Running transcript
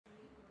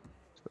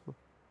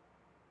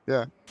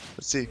Yeah.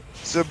 Let's see.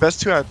 So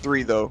best 2 out of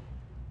 3 though.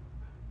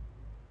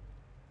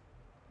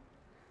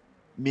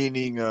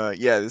 Meaning,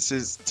 yeah, this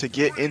is to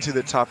get into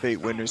the top 8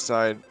 winners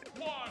side.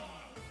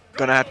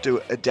 Gonna have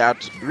to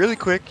adapt really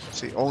quick.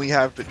 So you only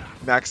have the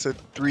max of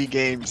 3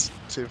 games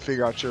to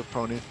figure out your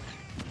opponent.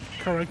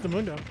 Correct the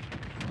mundo.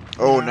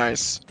 Oh, Yeah.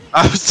 nice.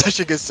 I was such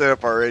a good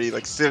setup already,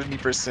 like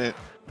 70%.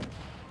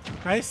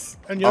 Nice.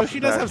 And Off Yoshi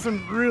the does bat. have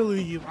some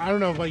really, I don't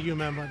know about you,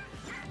 man, but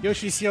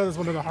Yoshi's shield is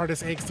one of the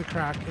hardest eggs to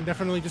crack. And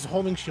definitely just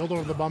holding shield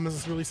over the bomb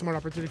is a really smart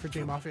opportunity for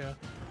JMafia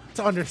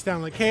to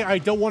understand, like, hey, I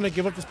don't want to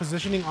give up this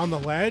positioning on the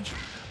ledge.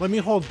 Let me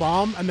hold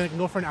bomb, and then I can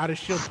go for an out of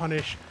shield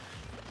punish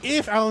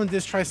if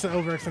AlanDiss tries to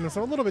overextend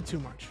himself a little bit too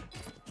much.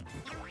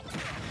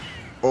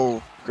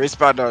 Oh, great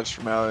spot dodge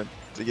from Alan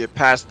to get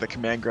past the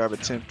command grab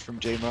attempt from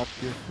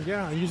JMafia.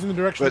 Yeah, and using the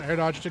directional But- air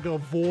dodge to go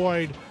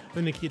avoid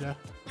the Nikita.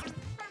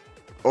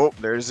 Oh,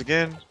 there it is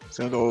again. He's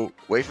gonna go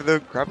wait for the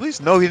grab release.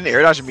 No, he didn't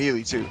air dodge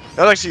immediately too.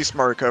 That was actually a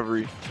smart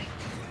recovery.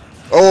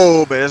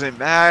 Oh, but it doesn't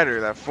matter.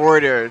 That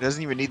forward air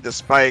doesn't even need the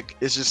spike.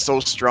 It's just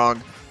so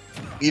strong,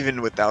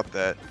 even without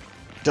that.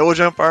 Double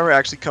jump armor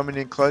actually coming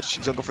in clutch.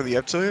 He's gonna go for the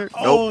up tilt here.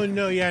 Nope. Oh,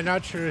 no, yeah,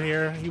 not true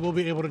here. He will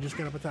be able to just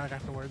get up attack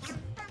afterwards.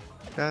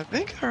 Yeah, I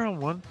think around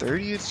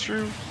 130 it's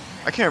true.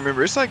 I can't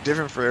remember. It's like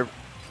different for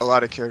a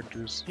lot of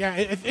characters. Yeah,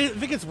 I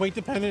think it's weight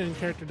dependent and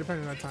character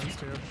dependent at times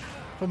too,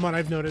 from what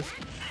I've noticed.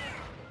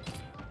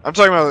 I'm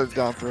talking about the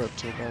down throw up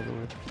tilt, by the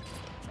way.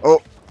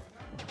 Oh.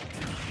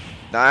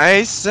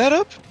 Nice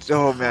setup.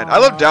 Oh man, I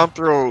love down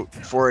throw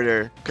forward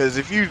air because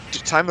if you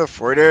time the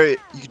forward air, you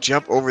can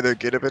jump over their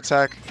get up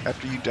attack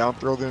after you down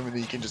throw them, and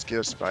then you can just get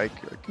a spike.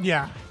 Like,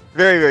 Yeah.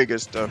 very, very good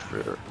stuff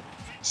for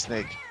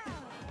Snake.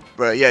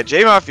 But yeah,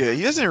 JMafia,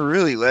 he doesn't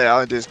really let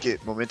AlanDiss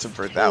get momentum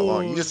for that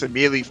long. He just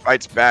immediately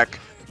fights back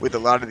with a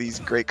lot of these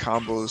great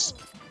combos.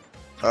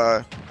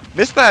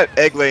 Missed that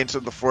egg lane to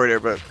the forward air,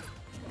 but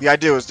the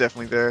idea was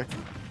definitely there.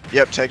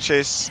 Yep, tech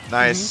chase,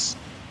 nice.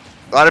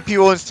 A lot of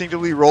people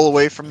instinctively roll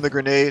away from the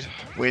grenade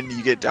when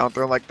you get down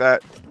thrown like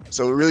that.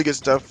 So really good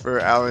stuff for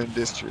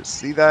AlanDiss to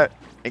see that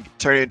and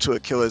turn it into a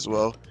kill as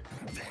well.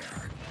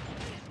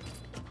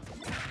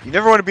 You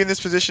never want to be in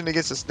this position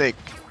against a Snake.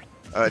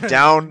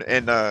 Down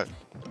and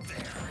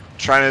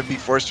trying to be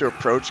forced to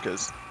approach,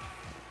 because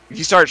if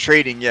you start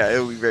trading, yeah, it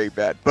will be very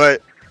bad.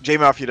 But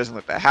JMafia doesn't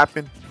let that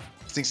happen.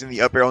 Snake's in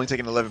the up air, only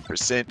taking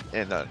 11%,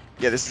 and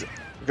yeah, this is a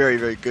very,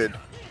 very good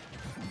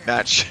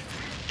match.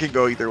 Can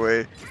go either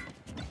way.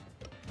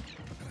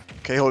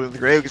 Okay, holding the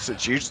grave gets a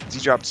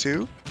D-drop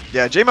 2.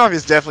 Yeah, JMafia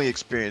is definitely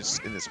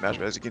experienced in this match,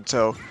 but as you can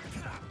tell,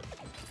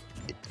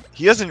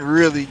 he doesn't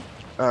really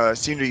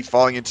seem to be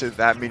falling into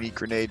that many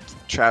grenade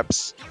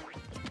traps.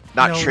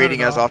 Not No, trading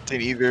not at as all.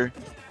 often either.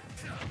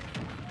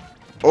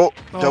 Oh,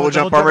 double double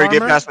jump jump armor to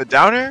get armor? past the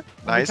downer.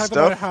 We Nice talked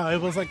about stuff. how it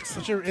was like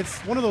such a. It's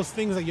one of those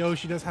things that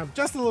Yoshi does have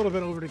just a little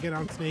bit over to get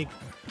on Snake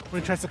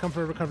when he tries to come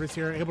for recoveries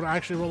here. Able to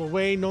actually roll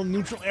away. No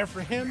neutral air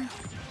for him.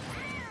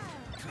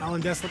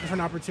 AlanDiss looking for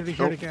an opportunity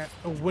here to get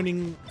a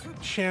winning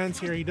chance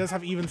here. He does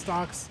have even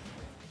stocks.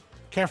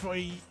 Careful.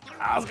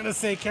 I was gonna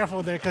say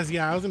careful there because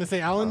yeah, I was gonna say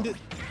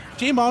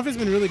JMafia has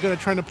been really good at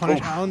trying to punish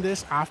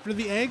AlanDiss after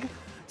the egg,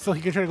 so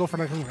he can try to go for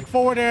like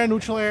forward air,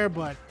 neutral air,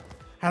 but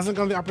hasn't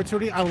gotten the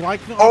opportunity. I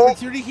like the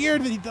opportunity here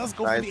that he does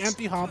go for the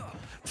empty hop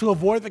to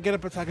avoid the get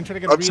up attack and try to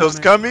get a Up read tilt's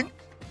on it. coming.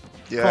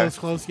 Yeah.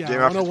 Close, yeah.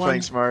 JMafia's 101.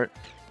 playing smart.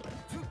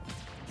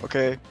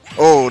 Okay.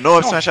 Oh, no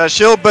up smash out of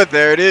shield, but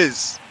there it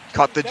is.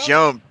 Caught the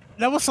jump.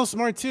 That was so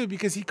smart too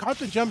because he caught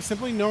the jump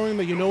simply knowing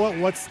that, you know what,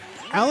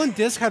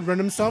 AlanDiss had run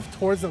himself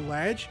towards the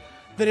ledge,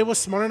 that it was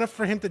smart enough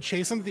for him to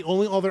chase him. The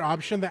only other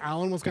option that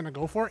Alan was going to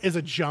go for is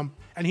a jump,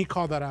 and he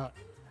called that out.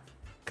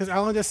 Because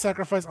AlanDiss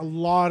sacrificed a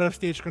lot of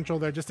stage control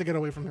there just to get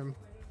away from him.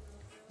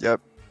 Yep.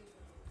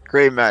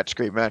 Great match,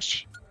 great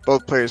match.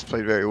 Both players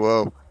played very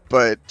well,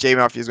 but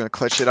JMafia is going to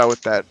clutch it out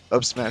with that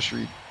up smash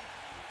read.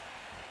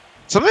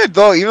 Something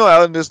though, even though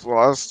AlanDiss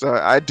lost,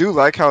 I do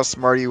like how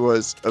smart he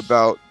was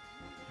about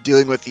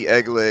dealing with the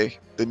egg lay,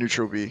 the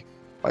neutral B.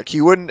 Like,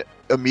 he wouldn't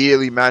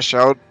immediately mash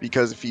out,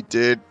 because if he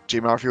did,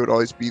 JMafia would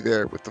always be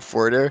there with the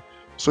forward air.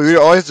 So he would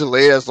always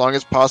delay it as long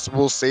as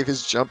possible, save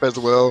his jump as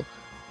well,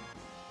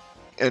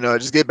 and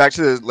just get back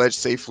to the ledge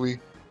safely.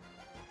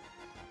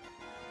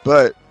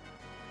 But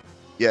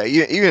yeah,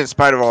 even in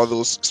spite of all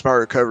those smart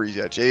recoveries,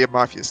 yeah,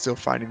 JMafia is still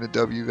finding the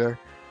W there.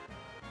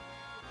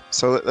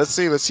 So let's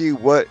see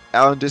what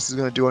AlanDiss is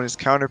going to do on his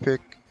counter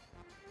pick.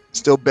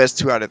 Still best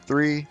 2 out of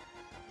 3.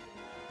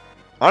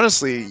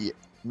 Honestly,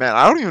 man,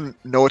 I don't even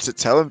know what to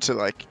tell him to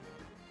like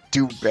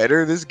do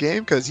better this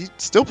game, because he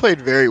still played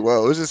very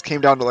well. It just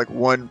came down to like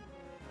one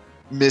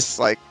miss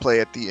like play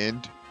at the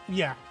end.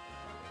 Yeah.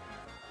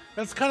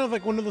 That's kind of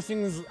like one of the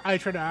things I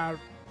try to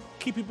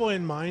keep people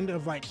in mind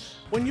of, like,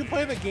 when you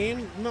play the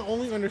game, not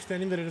only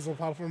understanding that it is a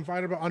platform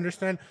fighter, but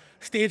understand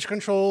stage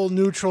control,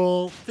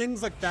 neutral,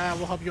 things like that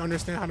will help you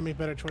understand how to make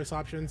better choice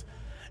options,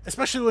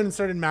 especially when in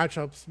certain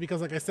matchups.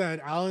 Because like I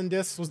said,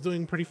 AlanDiss was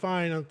doing pretty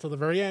fine until the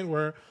very end,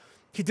 where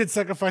he did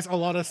sacrifice a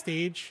lot of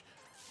stage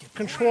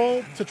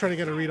control to try to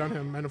get a read on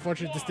him, and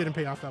unfortunately, it just didn't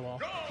pay off that well.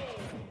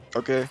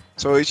 Okay,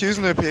 so he's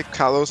choosing to pick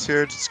Kalos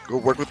here. Just go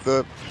work with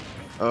the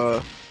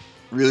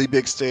really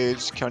big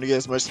stage, trying to get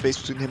as much space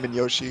between him and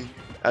Yoshi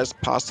as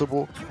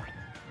possible.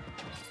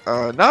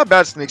 Not a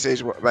bad Snake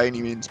stage by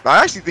any means, but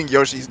I actually think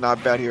Yoshi's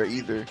not bad here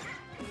either.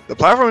 The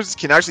platforms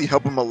can actually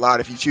help him a lot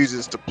if he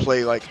chooses to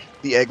play like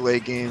the egg lay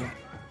game.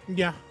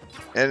 Yeah.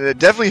 And it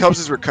definitely helps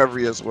his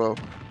recovery as well.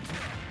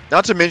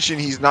 Not to mention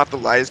he's not the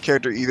lightest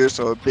character either,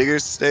 so a bigger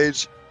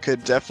stage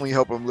could definitely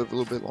help him live a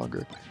little bit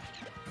longer.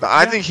 But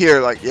I think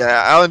here, like,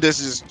 yeah,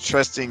 AlanDiss is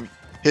trusting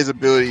his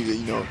ability to,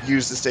 you know,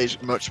 use the stage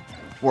much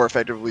more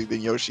effectively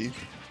than Yoshi.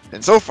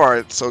 And so far,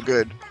 it's so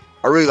good.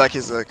 I really like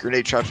his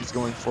grenade traps he's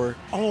going for.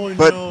 Oh,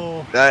 but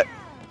no. that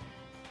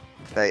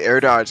air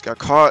dodge got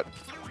caught.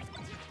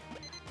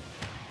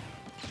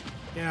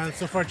 Yeah, and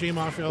so far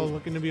JMafia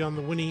looking to be on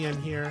the winning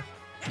end here.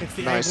 It's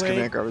the Nice egg lay.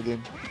 command grab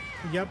again.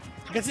 Yep.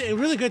 Gets it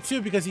really good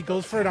too because he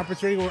goes for an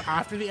opportunity to go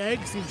after the egg,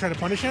 so he's trying to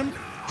punish him.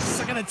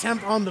 Second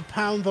attempt on the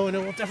pound though, and it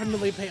will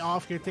definitely pay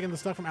off here, taking the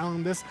stuff from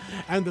AlanDiss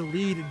and the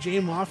lead.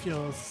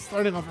 JMafia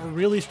starting off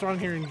really strong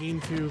here in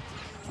game 2.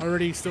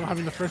 Already still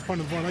having the first point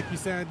of the board. Like you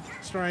said,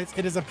 Strides,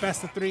 it is a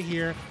best of 3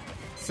 here.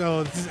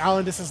 So this is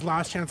AlanDiss's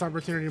last chance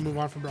opportunity to move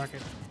on from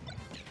bracket.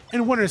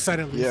 In winner's side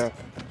at least. Yeah.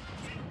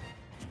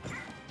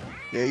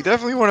 Yeah, you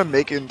definitely want to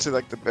make it into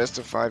like the best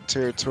of 5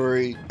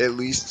 territory, at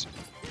least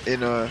in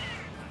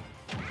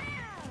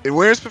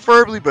winners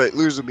preferably, but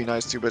losers would be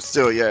nice too. But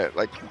still, yeah,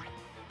 like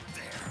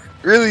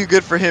really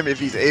good for him if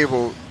he's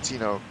able to, you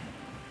know,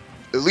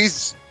 at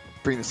least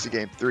bring this to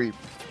game 3.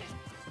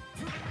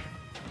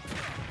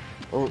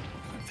 Oh,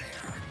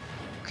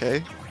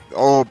 okay.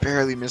 Oh,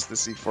 barely missed the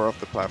C4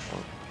 off the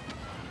platform.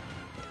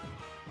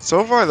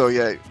 So far though,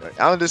 yeah,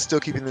 AlanDiss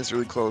still keeping this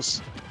really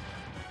close.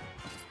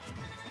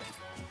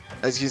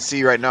 As you can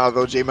see right now,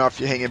 though,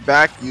 JMafia hanging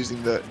back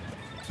using the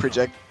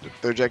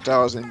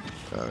projectiles in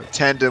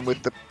tandem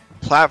with the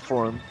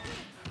platform.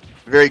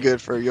 Very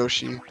good for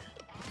Yoshi.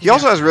 He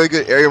also has really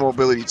good aerial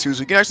mobility too,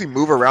 so he can actually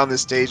move around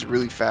this stage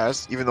really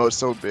fast, even though it's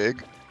so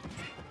big.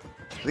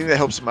 I think that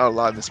helps him out a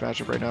lot in this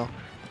matchup right now.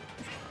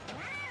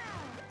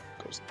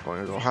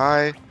 Going to go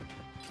high.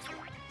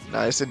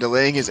 Nice, and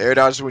delaying his air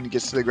dodge when he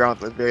gets to the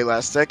ground at the very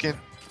last second.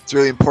 It's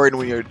really important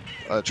when you're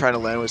trying to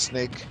land with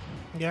Snake.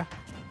 Yeah.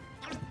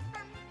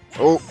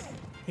 Oh.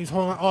 He's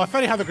holding on. Oh, I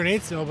thought he had the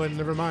grenade still, but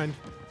never mind.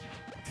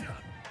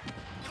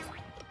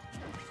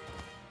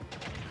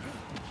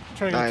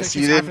 Trying to take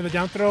his for the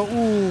down throw.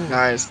 Ooh.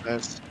 Nice,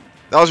 nice.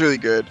 That was really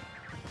good.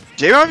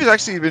 JMafia's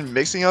actually been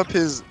mixing up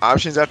his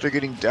options after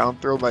getting down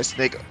throw by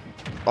Snake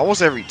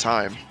almost every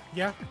time.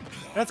 Yeah.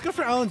 That's good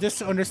for AlanDiss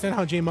to understand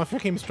how JMafia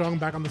came strong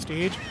back on the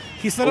stage.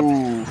 He set up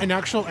an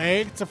actual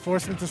egg to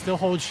force him to still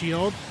hold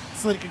shield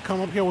so that he could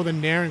come up here with a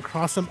nair and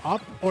cross him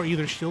up or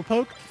either shield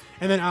poke.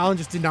 And then Alan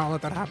just did not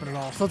let that happen at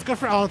all. So it's good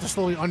for Alan to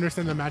slowly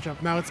understand the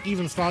matchup. Now it's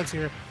even stocks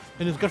here.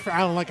 And it's good for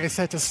Alan, like I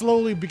said, to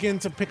slowly begin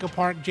to pick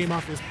apart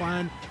JMafia's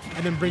plan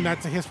and then bring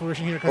that to his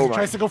fruition here. Because he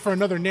tries to go for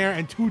another nair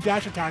and 2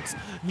 dash attacks.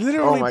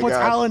 Literally puts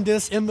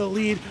AlanDiss in the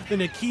lead. The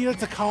Nikita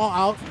to call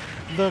out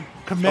the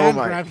command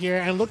grab here.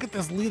 And look at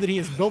this lead that he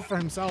has built for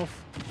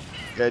himself.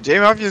 Yeah,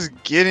 JMafia is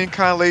getting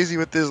kind of lazy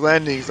with his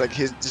landings. Like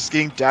he's just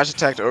getting dash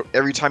attacked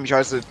every time he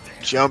tries to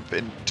jump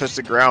and touch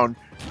the ground.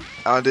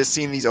 AlanDiss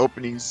seeing these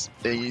openings,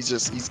 and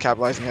he's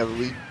capitalizing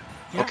heavily.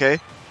 Yeah. Okay,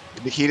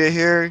 Nikita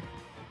here.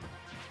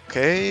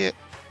 Okay.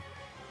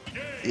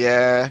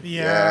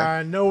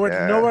 Yeah.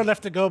 Nowhere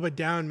left to go but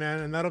down,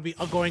 man, and that'll be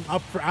going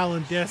up for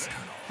AlanDiss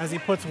as he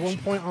puts 1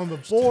 point on the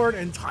board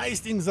and ties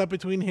things up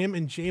between him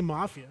and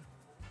JMafia.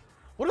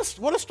 What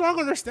a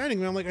strong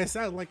understanding, man. Like I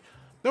said, like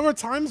there were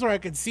times where I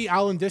could see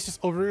AlanDiss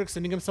just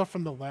overextending himself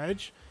from the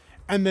ledge.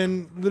 And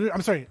then,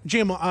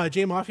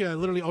 JMafia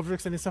literally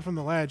overextended himself from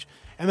the ledge.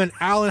 And then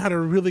Alan had a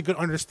really good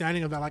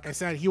understanding of that. Like I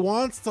said, he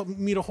wants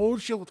me to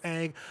hold shield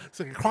egg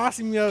so he can cross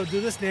me out,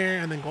 do this nair,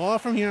 and then go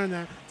off from here and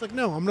there. It's like,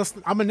 no, I'm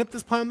gonna nip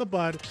this plan in the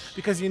bud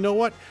because you know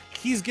what?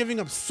 He's giving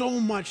up so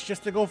much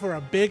just to go for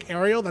a big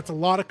aerial. That's a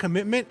lot of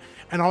commitment,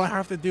 and all I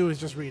have to do is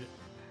just read it.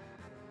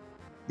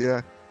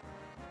 Yeah.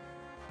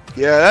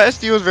 Yeah, that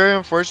SD was very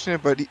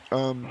unfortunate, but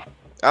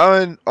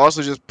Alan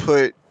also just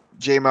put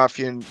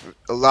JMafia in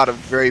a lot of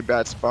very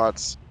bad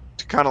spots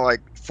to kind of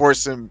like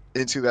force him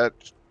into that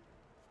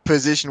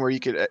position where he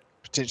could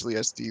potentially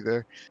SD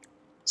there.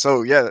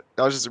 So yeah,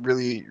 that was just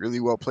really, really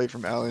well played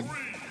from Alan,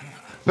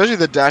 especially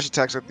the dash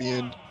attacks at the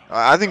end.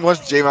 I think once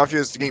JMafia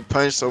was getting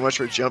punished so much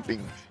for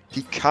jumping,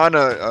 he kind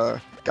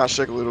of got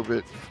shook a little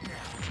bit.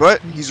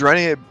 But he's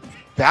running it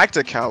back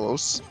to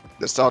Kalos,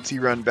 the salty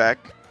run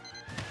back.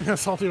 Yeah,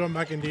 salty run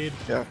back indeed.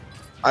 Yeah.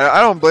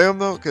 I don't blame him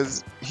though,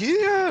 because he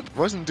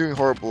wasn't doing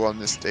horrible on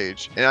this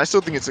stage, and I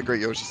still think it's a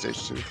great Yoshi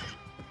stage too.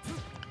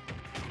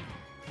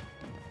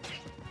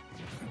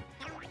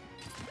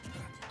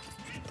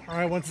 All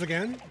right, once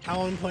again,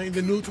 Alan playing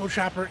the neutral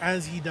trapper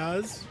as he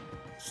does,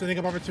 setting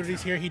up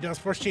opportunities here. He does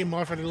force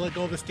JMafia to let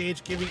go of the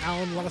stage, giving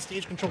Alan a lot of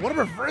stage control. What a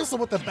reversal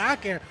with the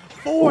back air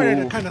forward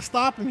to kind of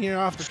stop him here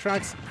off the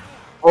tracks.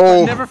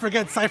 Oh. But never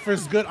forget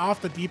Cypher's good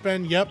off the deep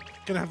end. Yep.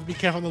 Gonna have to be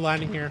careful on the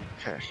landing here.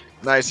 Okay.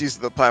 Nice use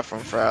of the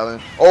platform for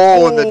Alan.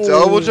 Oh, and the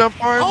double jump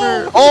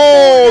partner.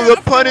 Oh, Oh,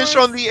 the punish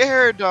on the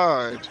air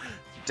dodge.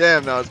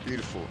 Damn, that was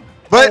beautiful.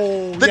 But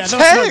the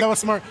tech. That was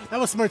smart. That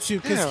was smart too,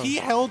 because he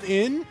held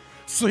in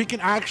so he can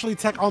actually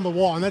tech on the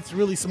wall, and that's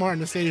really smart in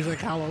the stage like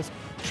Kalos.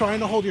 Trying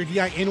to hold your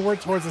DI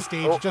inward towards the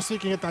stage just so you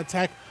can get that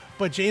tech.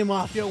 But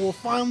JMafia will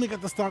finally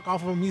get the stock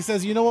off of him. He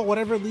says, you know what,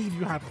 whatever lead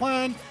you had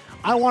planned,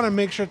 I want to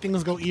make sure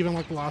things go even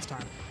like the last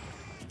time.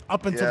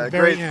 Up until the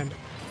very end.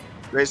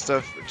 Great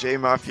stuff,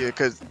 JMafia,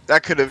 because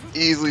that could have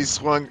easily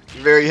swung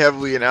very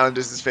heavily in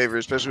AlanDiss's favor,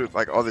 especially with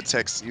like all the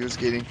techs he was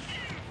getting.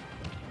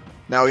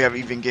 Now we have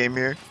even game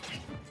here.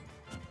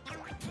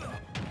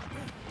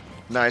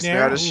 Nice,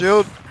 now the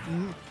shield.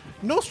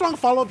 No strong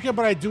follow-up here,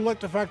 but I do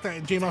like the fact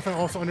that JMafia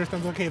also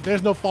understands, okay, if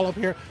there's no follow-up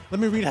here, let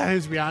me read how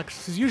his reacts.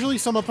 Because usually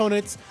some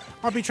opponents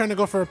might be trying to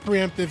go for a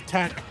preemptive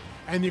tech,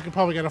 and you can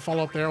probably get a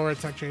follow-up there or a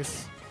tech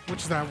chase.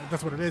 Which is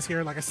that's what it is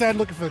here. Like I said,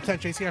 looking for the tech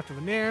chase here after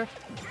the nair.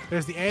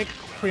 There's the egg,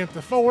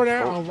 preemptive forward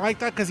air. I like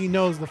that because he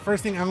knows the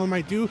first thing Alan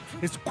might do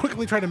is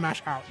quickly try to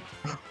mash out.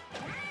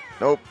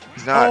 Nope,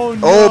 he's not. Oh,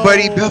 no. Oh, but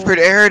he buffered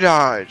air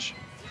dodge.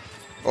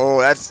 Oh,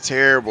 that's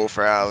terrible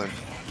for Alan.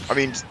 I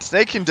mean,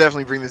 Snake can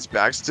definitely bring this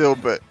back still,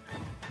 but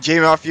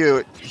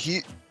JMafia,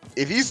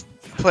 if he's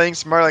playing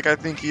smart like I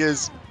think he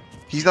is,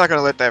 he's not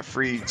gonna let that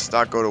free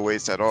stock go to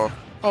waste at all.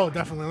 Oh,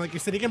 definitely. Like you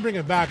said, he can bring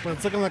it back, but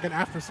it's looking like an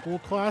after-school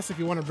class if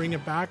you want to bring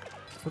it back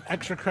with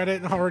extra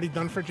credit already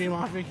done for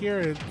JMafia here.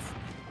 It's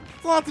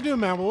a lot to do,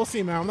 man, but we'll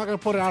see, man. I'm not going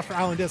to put it out for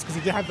AlanDiss because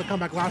he did have the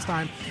comeback last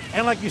time.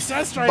 And like you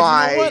said, Strife,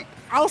 you know what?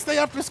 I'll stay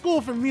after school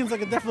if it means I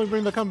can definitely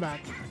bring the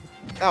comeback.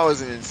 That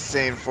was an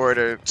insane forward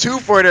air. 2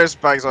 forward air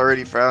spikes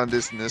already for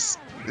AlanDiss in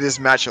this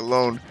match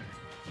alone.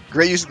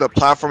 Great use of the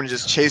platform to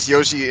just chase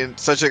Yoshi in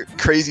such a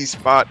crazy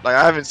spot. Like,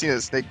 I haven't seen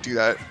a Snake do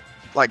that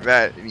like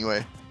that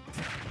anyway.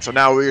 So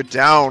now we're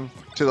down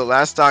to the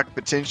last stock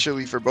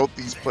potentially for both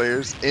these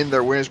players in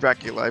their winner's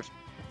bracket life.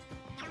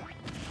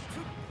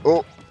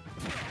 Oh,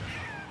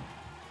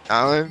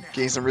 Alan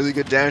getting some really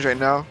good damage right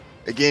now.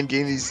 Again,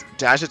 getting these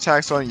dash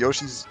attacks on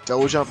Yoshi's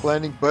double jump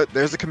landing, but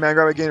there's the command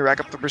grab again, rack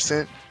up the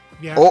percent.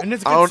 Yeah, and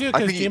it's good too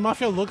because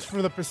JMafia looks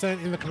for the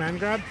percent in the command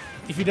grab.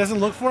 If he doesn't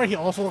look for it, he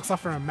also looks out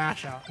for a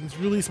mash out. And it's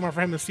really smart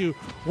for him to see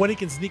when he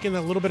can sneak in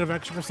a little bit of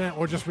extra percent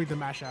or just read the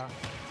mash out.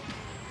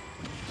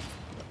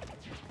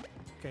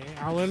 Okay,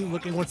 Alan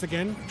looking once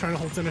again, trying to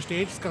hold center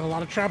stage. He's got a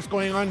lot of traps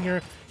going on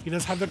here. He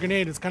does have the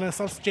grenade. It's kind of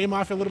stops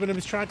JMafia a little bit of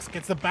his tracks.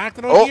 Gets the back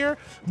throw here.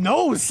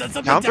 No, sets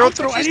up the down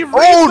throw. And he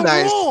raised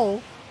the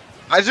roll.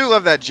 I do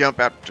love that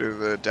jump after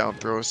the down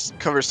throws.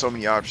 Covers so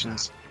many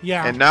options.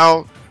 Yeah. And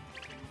now,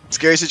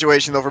 scary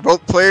situation though for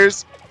both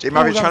players.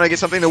 JMafia trying to get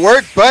something to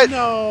work, but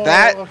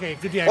okay,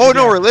 good DI. Oh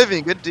no, we're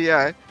living. Good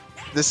DI.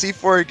 The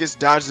C4 gets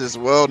dodged as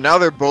well. Now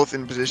they're both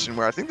in position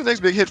where I think the next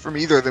big hit from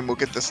either of them will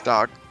get the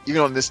stock,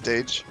 even on this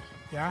stage.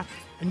 Yeah,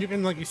 and you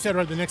can, like you said,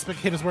 right, the next big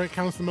hit is where it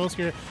counts the most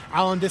here.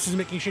 AlanDiss is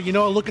making sure, you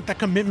know, look at that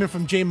commitment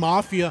from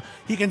JMafia.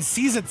 He can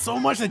seize it so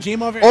much that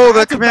JMafia. Oh,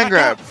 the command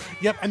grab.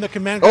 Yep, and the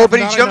command grab. Oh, but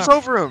he jumps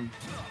over him.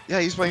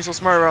 Yeah, he's playing so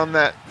smart around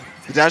that.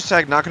 The dash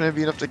attack not going to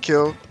be enough to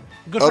kill.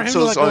 Good for him to,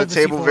 like, on the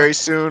table very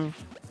soon.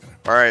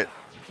 All right,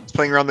 he's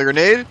playing around the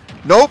grenade.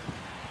 Nope.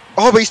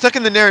 Oh, but he's stuck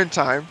in the nair in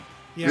time.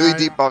 Yeah, really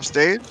deep off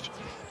stage.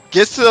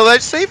 Gets to the ledge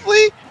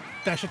safely.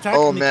 Dash attack.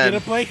 Oh, Nikita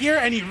man. Play here,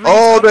 and he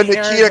the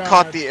Nikita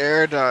caught the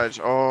air dodge.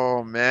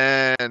 Oh,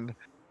 man.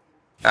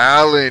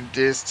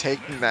 AlanDiss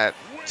taking that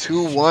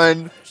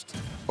 2-1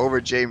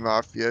 over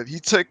JMafia. He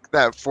took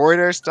that forward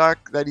air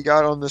stock that he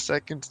got on the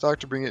second stock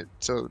to bring it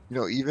to, you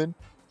know, even.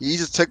 He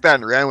just took that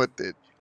and ran with it.